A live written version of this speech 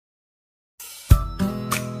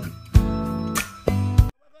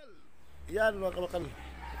Yan mga kabakal.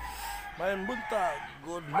 Mayang buntag.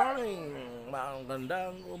 Good morning.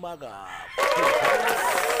 Magandang umaga.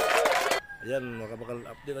 Ayan mga kabakal.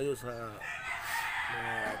 Update tayo sa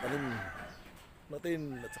mga tanim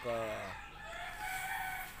natin at saka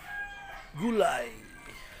gulay.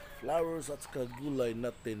 Flowers at saka gulay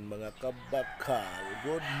natin mga kabakal.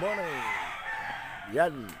 Good morning.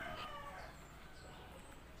 Yan.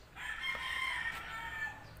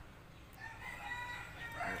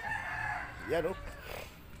 Yan o.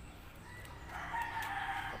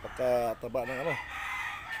 Napakataba ng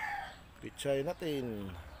pichay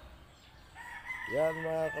natin. Yan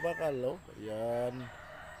mga kabakal o. Yan.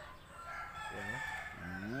 Yan o.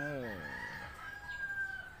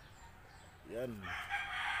 Yan.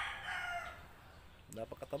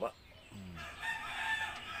 Napakataba.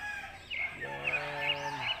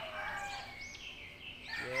 Yan.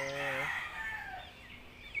 Yan.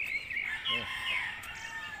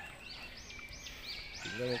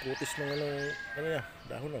 Tingnan ang kutis ng niya,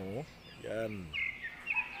 dahon lang oh. Yan.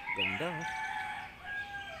 Ganda oh.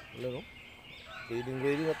 Wala no?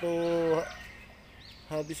 Ready na to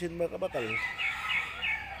habisin mga kabakal.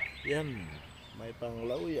 Yan. May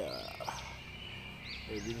panglauya.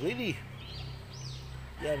 Ready.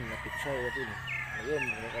 Yan, napitsay natin. Ngayon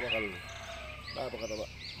mga kabakal. Napakataba.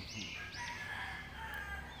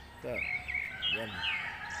 Yan.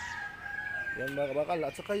 Yan mga kabakal.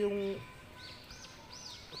 At saka yung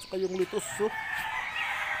litos oh.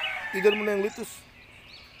 Tignan mo na yung litos.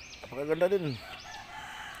 Napakaganda din.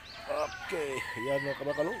 Okay, yan mga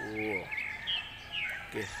kabakal oh.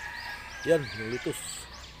 Okay. Yan, yung litos.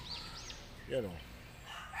 Yan oh.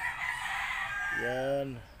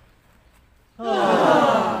 Yan.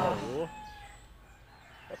 Oh.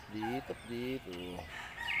 Update oh.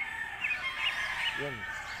 Yan.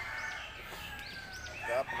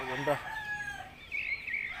 Napakaganda.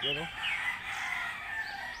 Yan oh.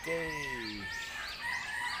 Okay.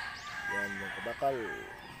 Yan mga kabakal.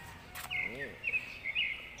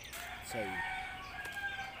 Say.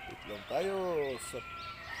 Wait lang tayo sa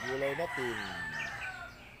gulay natin.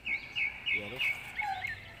 Yan.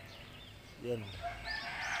 Yan.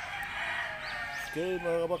 Okay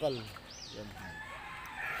mga kabakal. Yan.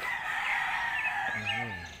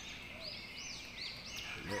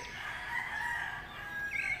 Hello.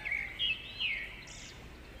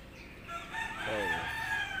 Oh.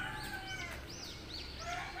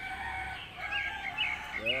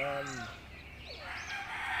 Yan.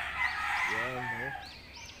 Yan oh.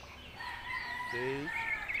 Okay.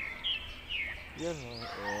 Yan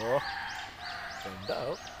oh. Ganda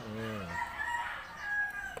oh.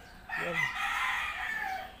 Yan.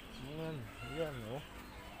 Yan oh.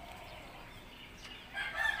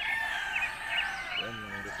 Yan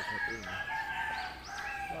ang litos natin.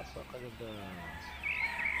 Napakaganda.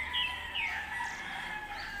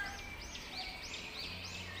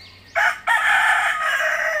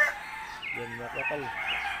 Yan mga kapal.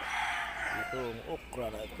 Itong okra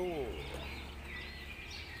na ito.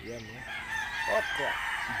 Yan oh. Okra.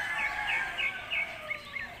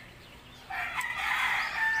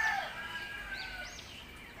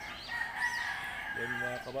 Yan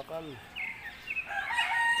mga kabakal.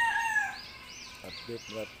 Update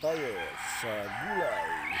na tayo sa gulay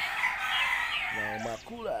ng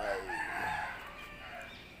makulay.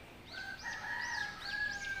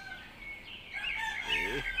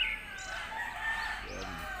 Okay.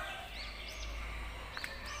 Yan.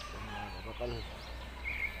 Yan mga kabakal.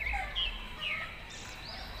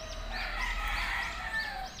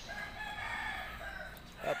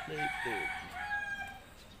 Updated.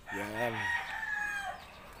 Yan.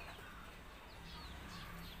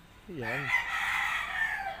 Yan.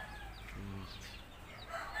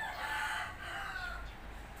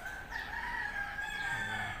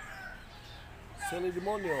 Sali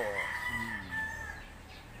demonyo.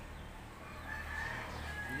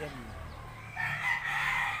 Yan.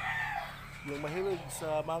 Yung mahilig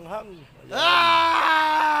sa manghang. Ayan.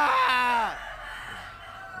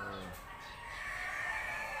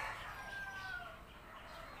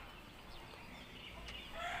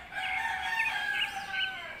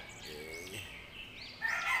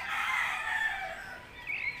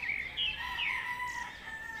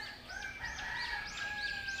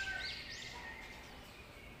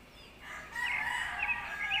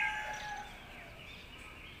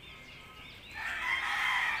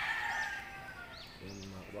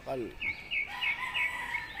 Bakal.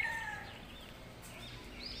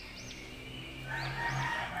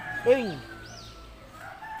 Ming!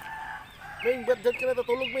 Ming, ba't dyan ka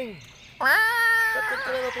natutulog, Ming? Ba't dyan ka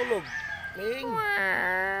natutulog? Ming!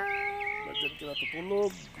 Ba't dyan ka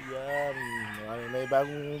natutulog. Yan. May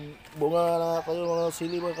bagong bunga na kayo mga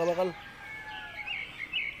sili mga kabakal.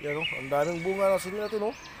 Yan o. Ang daming bunga na sili natin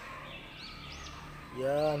o.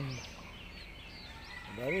 Yan.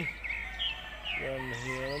 Ang dami. Yan.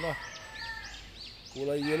 Yan na.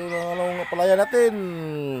 Kulay yellow na ang palaya natin.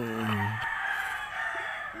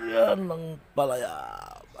 Yan ang palaya.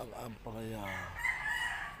 Ang palaya.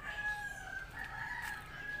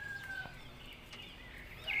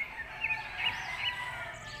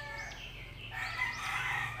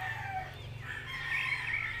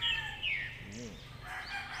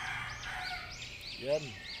 Yan.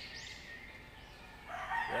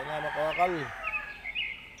 Yan na mga kabakal.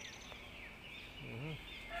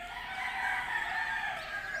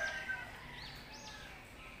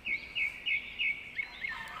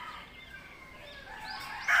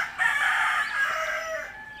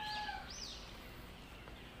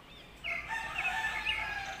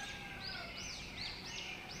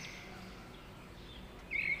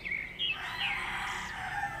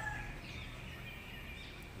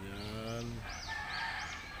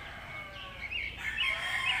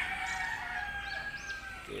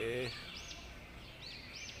 Okay.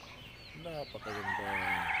 Napakaganda.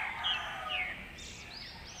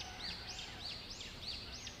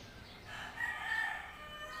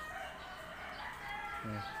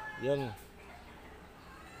 Yan.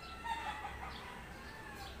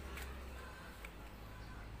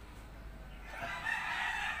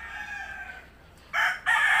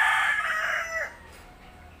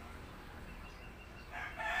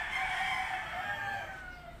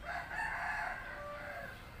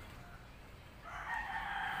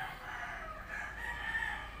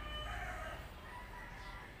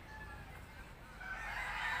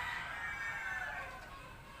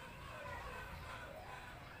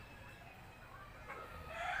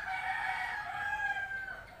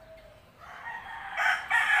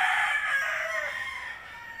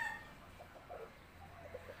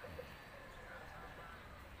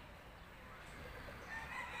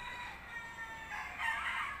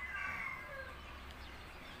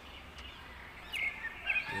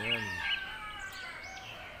 Yan.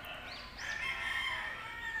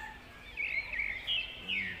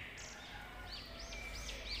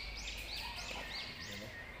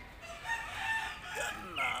 Yan,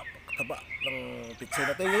 napakataba ng pitsay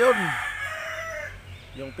natin ngayon.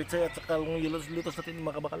 Yung pitsay at saka yung lutos natin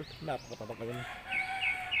mga kabakal. Napakataba ngayon.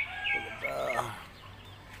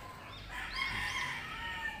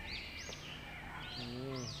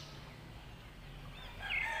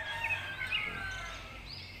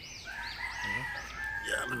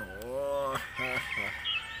 Yan o.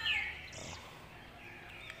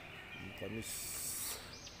 Tamis.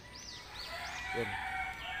 Yan.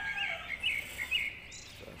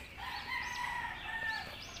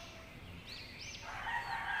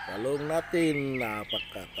 Talong natin.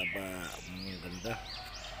 Napakataba. Ganda.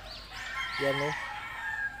 Yan o.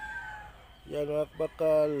 Yan o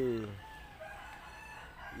bakal.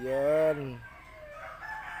 Yan.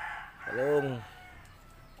 Talong.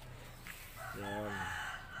 Yan.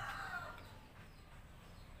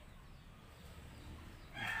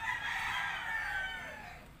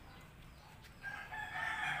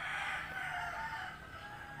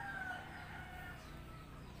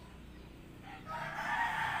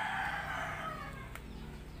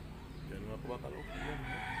 Yan mga kabakal. Yan.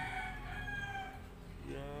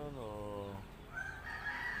 Yan o.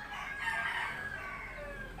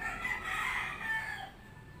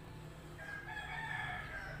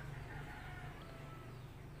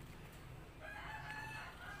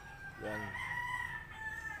 Yan.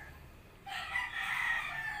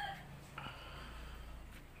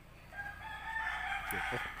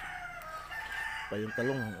 Okay. Pa yung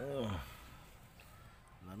talong.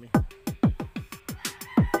 Dami.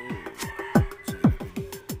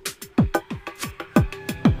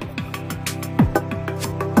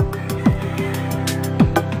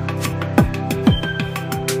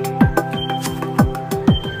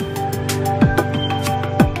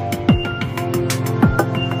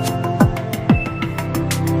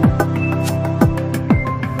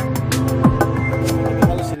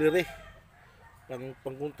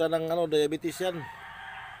 Pangpunta ng diabetes yan.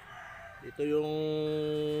 Ito yung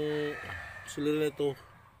celery nito,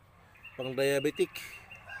 pang diabetic.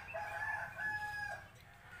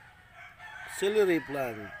 Celery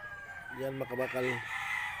plant. Yan makabakal.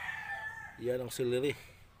 Yan ang celery.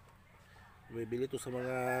 Bibili ito sa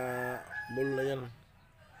mga mall na yan.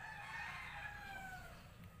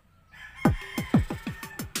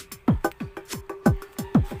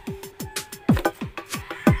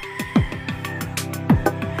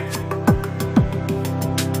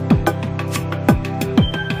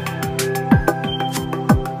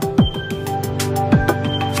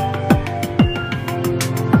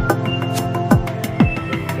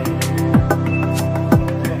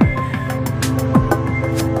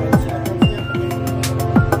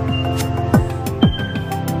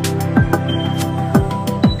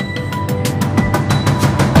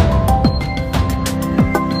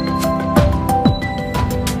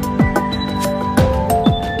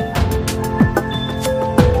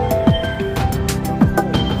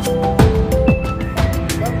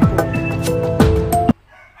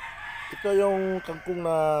 yung kangkong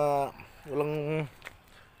na walang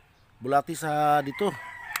bulati sa dito.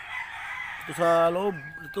 Dito sa loob,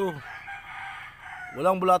 dito.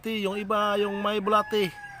 Walang bulati, yung iba yung may bulati.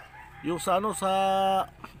 Yung sa ano, sa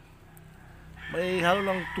may halo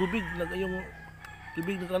ng tubig, yung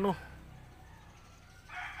tubig ng ano.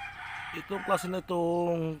 Itong klase na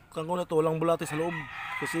itong kangkong na ito, walang bulati sa loob.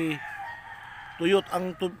 Kasi tuyot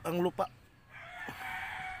ang lupa.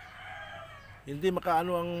 Hindi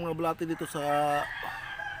makaano ang mga bulati dito sa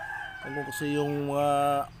kangkong kasi yung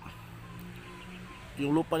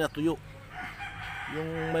lupa niya tuyo.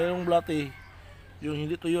 Yung mayroong bulati, yung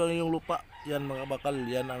hindi tuyo yung lupa, yan mga bakal,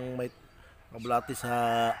 yan ang may mga bulati sa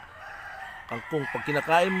kangkong. Pag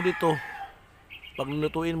kinakain mo dito, pag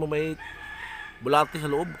nilutuin mo may bulati sa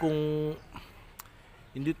loob kung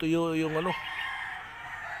hindi tuyo yung ano,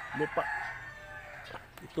 lupa.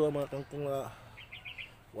 Ito ang mga kangkong na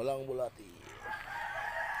walang bulati.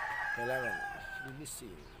 Kailangan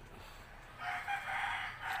linisin.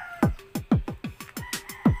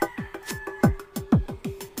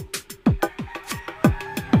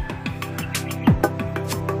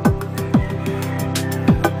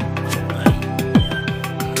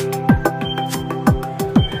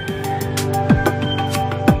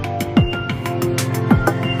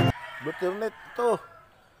 Internet ito.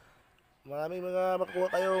 Maraming mga makukuha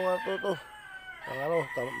kayo ng to. Ang ano,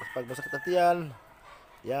 pag masakit ang tiyan,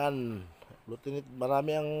 yan, glutinate.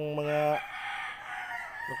 Marami ang mga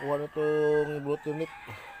nakuha nitong glutinate.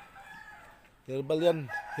 Herbal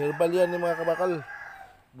yan yung mga kabakal.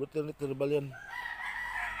 Glutinate herbal yan.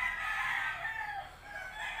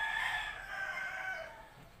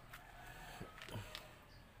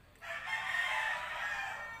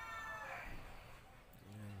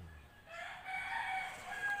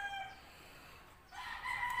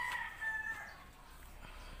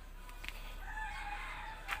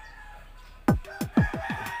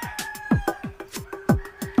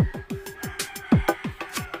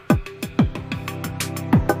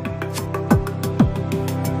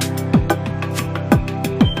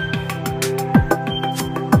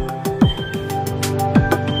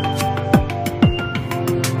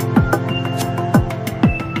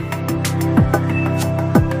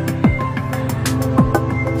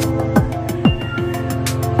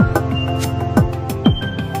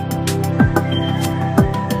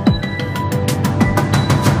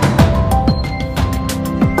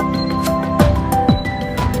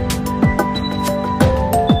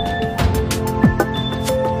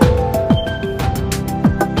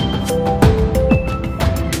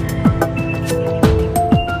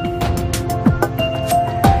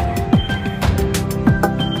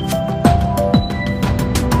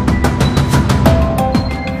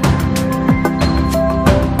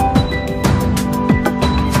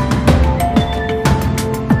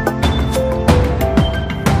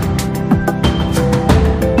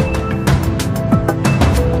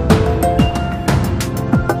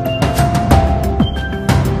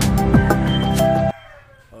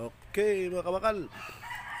 Okay mga kabakal,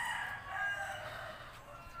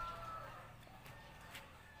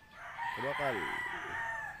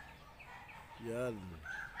 yan.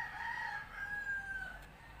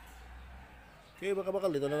 Okay mga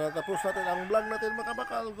kabakal, dito na natapos natin ang vlog natin mga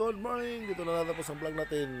kabakal. Good morning, dito na natapos ang vlog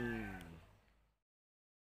natin.